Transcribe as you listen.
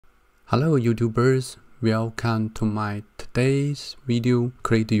Hello YouTubers, welcome to my today's video.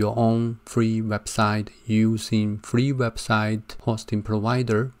 Create your own free website using free website hosting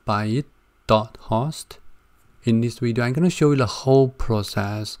provider Byet.host. In this video, I'm going to show you the whole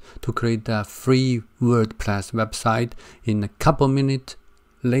process to create a free WordPress website in a couple minutes.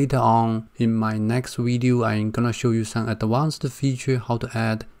 Later on in my next video, I'm going to show you some advanced feature how to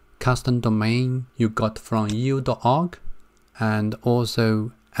add custom domain you got from eu.org and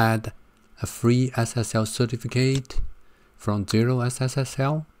also add a free SSL certificate from Zero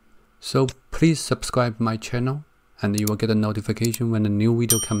SSL. So please subscribe my channel and you will get a notification when a new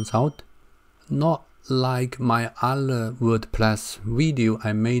video comes out. Not like my other WordPress video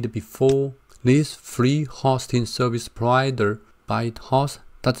I made before, this free hosting service provider ByetHost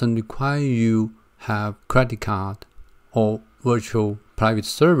doesn't require you have credit card or virtual private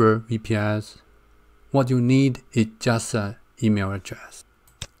server VPS. What you need is just an email address,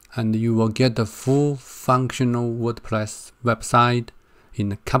 and you will get a full functional WordPress website in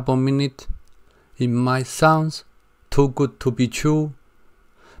a couple minutes. It might sound too good to be true,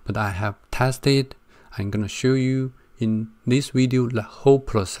 but I have tested. I'm gonna show you in this video the whole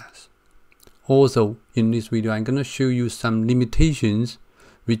process. Also, in this video, I'm gonna show you some limitations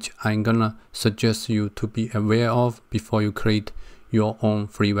which I'm gonna suggest you to be aware of before you create your own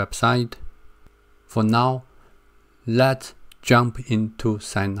free website. For now, let's jump into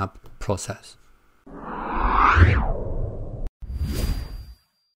sign up process.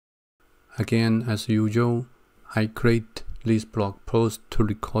 Again, as usual, I create this blog post to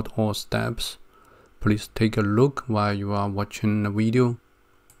record all steps. Please take a look while you are watching the video.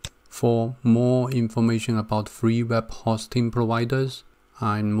 For more information about free web hosting providers,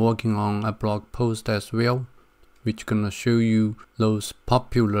 I'm working on a blog post as well, which gonna show you those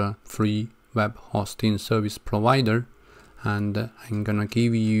popular free web hosting service provider, and I'm gonna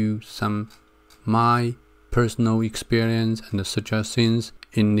give you some my personal experience and suggestions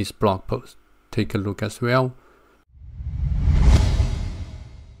in this blog post. Take a look as well.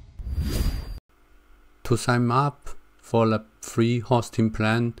 To sign up for the free hosting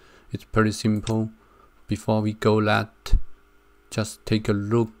plan, it's pretty simple. Before we go that, just take a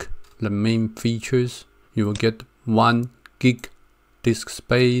look at the main features. You will get 1 gig disk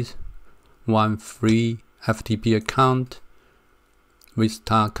space, 1 free FTP account,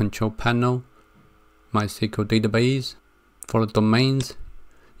 Vista control panel, MySQL database. For the domains,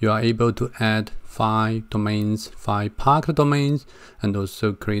 you are able to add 5 domains, 5 parked domains, and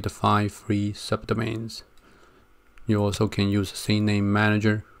also create 5 free subdomains. You also can use CNAME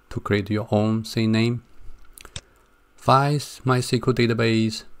Manager to create your own CNAME. 5 MySQL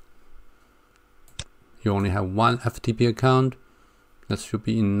database. You only have 1 FTP account. That should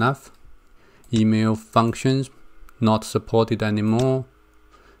be enough. Email functions not supported anymore.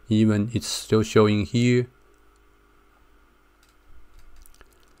 Even it's still showing here.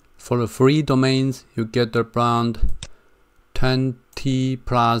 For the free domains, you get around 20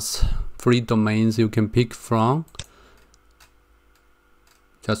 plus free domains you can pick from.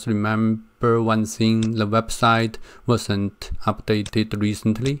 Just remember one thing, the website wasn't updated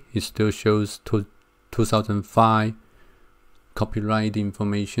recently. It still shows 2005 copyright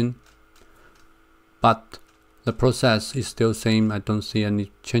information. But the process is still same. I don't see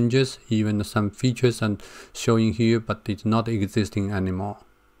any changes. Even some features are showing here, but it's not existing anymore.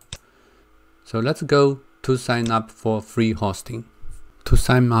 So let's go to sign up for free hosting. To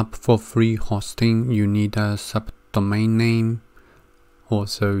sign up for free hosting, you need a subdomain name,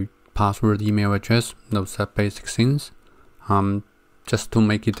 also password, email address. Those are basic things. Just to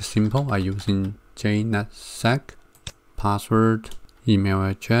make it simple, I'm using NetSec. Password, email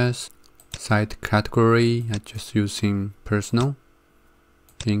address, site category, I'm just using personal,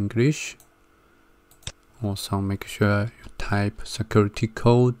 English. Also make sure you type security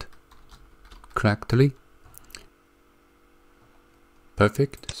code correctly.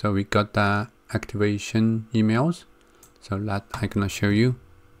 Perfect. So we got the activation emails. So that I'm gonna show you.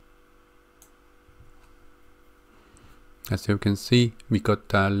 As you can see, we got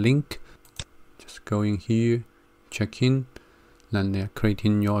the link. Just go in here, check in, then they're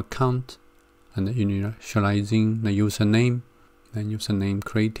creating your account and initializing the username. Then username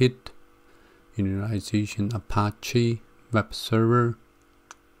created, initialization Apache web server.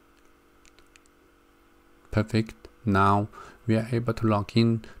 Perfect. Now we are able to log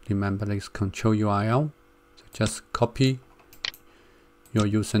in. Remember this control URL. So just copy your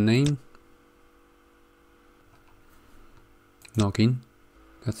username, log in.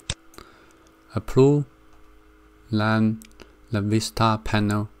 That's approve. Then the Vista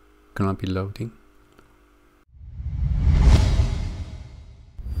panel gonna be loading.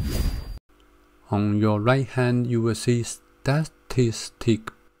 On your right hand, you will see statistic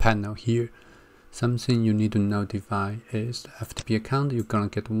panel here. Something you need to notify is the FTP account. You're gonna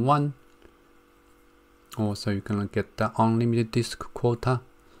get 1. Also, you're gonna get the unlimited disk quota.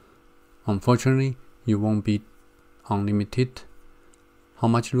 Unfortunately, you won't be unlimited. How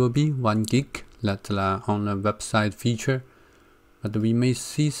much it will be? 1 gig. That's on the website feature. But we may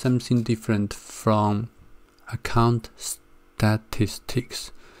see something different from account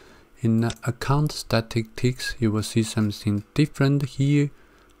statistics. In the account statistics, you will see something different here.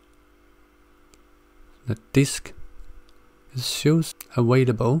 The disk shows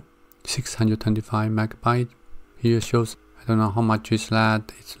available 625 megabyte. Here shows, I don't know how much is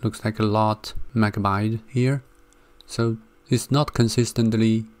that. It looks like a lot megabyte here. So it's not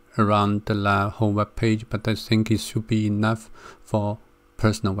consistently around the whole web page, but I think it should be enough for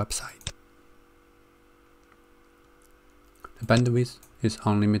personal website. The bandwidth is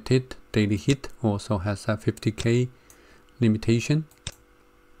unlimited. Daily hit also has a 50K limitation,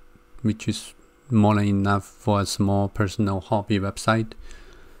 which is more than enough for a small personal hobby website.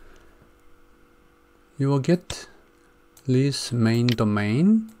 You will get this main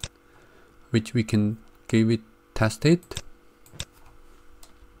domain, which we can give it tested.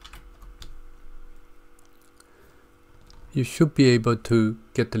 You should be able to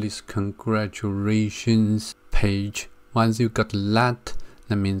get this congratulations page. Once you got that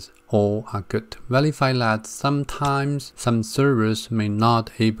means all are good. Verify that sometimes some servers may not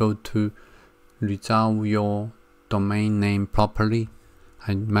able to resolve your domain name properly.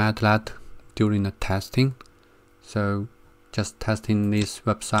 I met that during the testing. So just testing this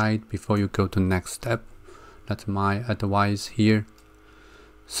website before you go to next step. That's my advice here.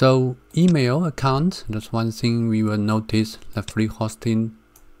 So email account, that's one thing we will notice. The free hosting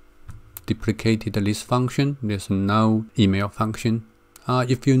deprecated this function. There's no email function.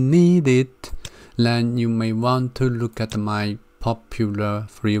 If you need it, then you may want to look at my popular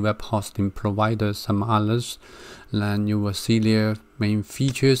free web hosting providers, some others. Then you will see their main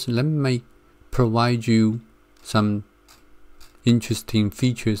features. Let me provide you some interesting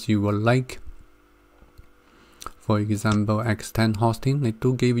features you will like. For example, X10 hosting, they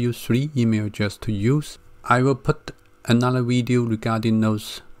do give you 3 email addresses to use. I will put another video regarding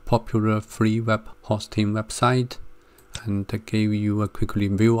those popular free web hosting website and give you a quick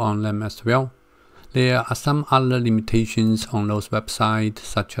review on them as well. There are some other limitations on those websites,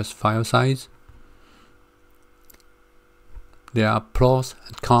 such as file size. There are pros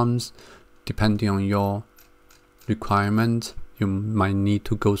and cons depending on your requirements. You might need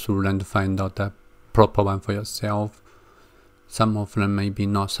to go through them to find out the proper one for yourself. Some of them may be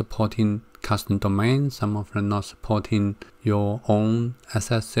not supporting custom domains, some of them not supporting your own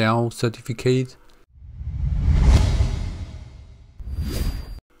SSL certificate.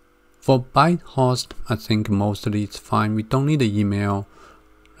 For ByetHost, I think mostly it's fine. We don't need the email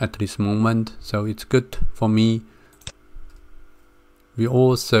at this moment, so it's good for me. We're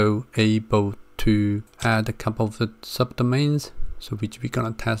also able to add a couple of the subdomains, so which we're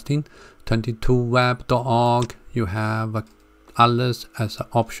gonna testing. 22web.org, you have others as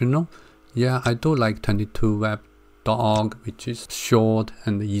optional. Yeah, I do like 22web.org, which is short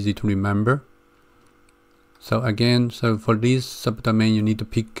and easy to remember. So again, for this subdomain, you need to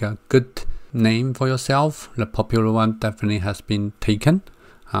pick a good name for yourself. The popular one definitely has been taken.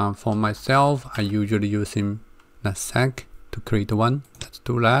 For myself, I usually using NetSec to create one. Let's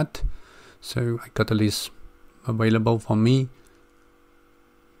do that. So I got a list available for me.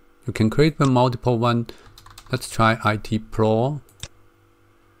 You can create the multiple one. Let's try IT Pro,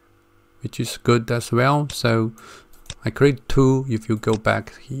 which is good as well. So I create 2. If you go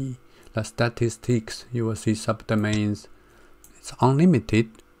back here, the statistics, you will see subdomains. It's unlimited.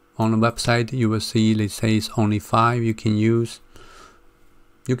 On the website, you will see it says only 5 you can use.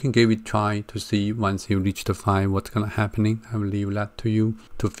 You can give it a try to see once you reach the 5 what's gonna happening. I will leave that to you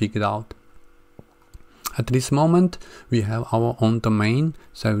to figure it out. At this moment, we have our own domain.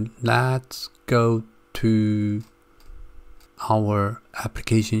 So let's go to our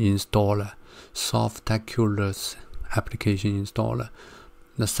application installer, Softaculous application installer.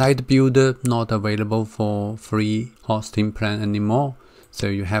 The site builder not available for free hosting plan anymore, so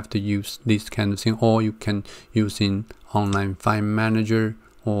you have to use this kind of thing, or you can use in online file manager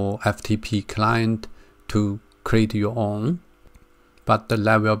or FTP client to create your own, but that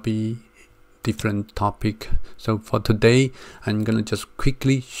will be different topic. So for today, I'm gonna just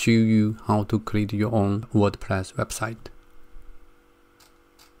quickly show you how to create your own WordPress website.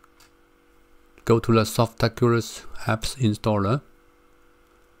 Go to the Softaculous apps installer.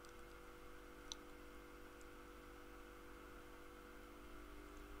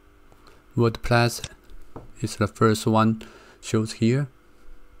 WordPress is the first one shows here.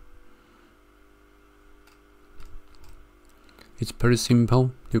 It's pretty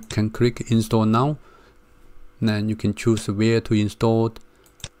simple. You can click install now, then you can choose where to install.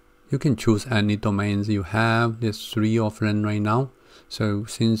 You can choose any domains you have. There's 3 of them right now. So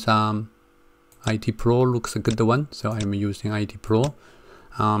since IT Pro looks a good one, so I'm using IT Pro.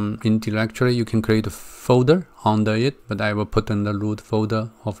 In directory you can create a folder under it, but I will put in the root folder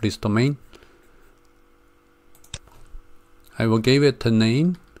of this domain. I will give it a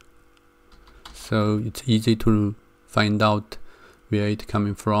name, so it's easy to find out where it's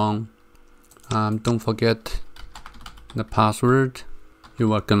coming from. Don't forget the password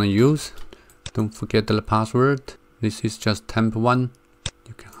you are gonna use. Don't forget the password. This is just temp1.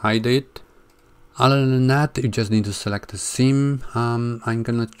 You can hide it. Other than that, you just need to select the theme. I'm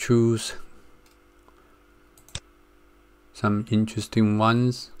gonna choose some interesting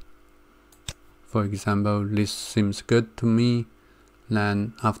ones. For example, this seems good to me.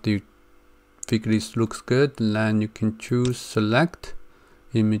 Then after you figure this looks good, then you can choose select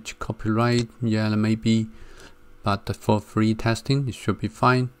image copyright. Yeah, maybe, but for free testing it should be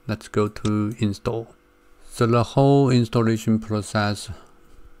fine. Let's go to install. So the whole installation process,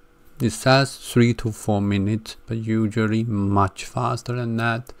 it says 3 to 4 minutes, but usually much faster than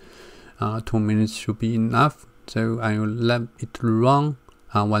that. 2 minutes should be enough. So I will let it run.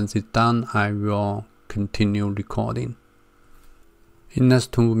 Once it's done, I will continue recording. In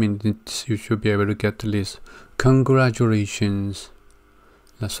next 2 minutes, you should be able to get this. Congratulations,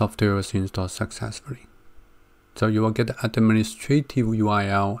 the software was installed successfully. So you will get the administrative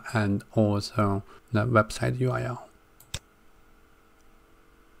URL and also the website URL.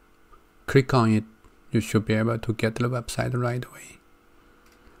 Click on it, you should be able to get the website right away.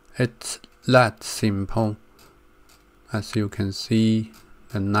 It's that simple. As you can see,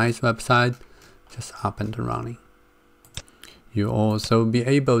 a nice website just up and running. You also be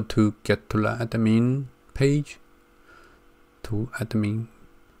able to get to the admin page, to admin,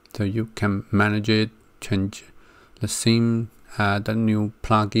 so you can manage it, change the theme, add new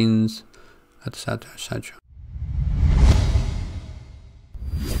plugins, etc, etc.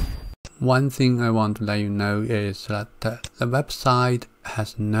 One thing I want to let you know is that the website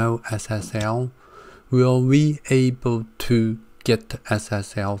has no SSL. Will we able to get the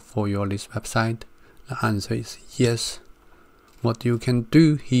SSL for your list website? The answer is yes. What you can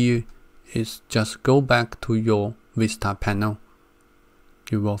do here is just go back to your Vista panel.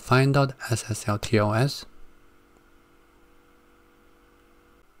 You will find out SSL TLS.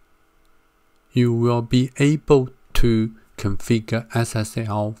 You will be able to configure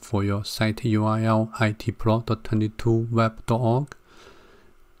SSL for your site URL itpro.22web.org.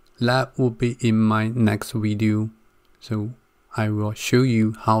 That will be in my next video. So I will show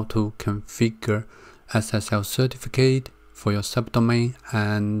you how to configure SSL certificate for your subdomain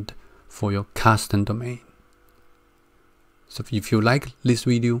and for your custom domain. So if you like this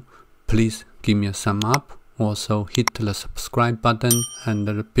video, please give me a thumb up. Also hit the subscribe button and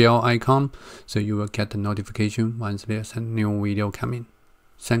the bell icon so you will get the notification once there's a new video coming.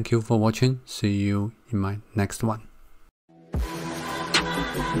 Thank you for watching. See you in my next one.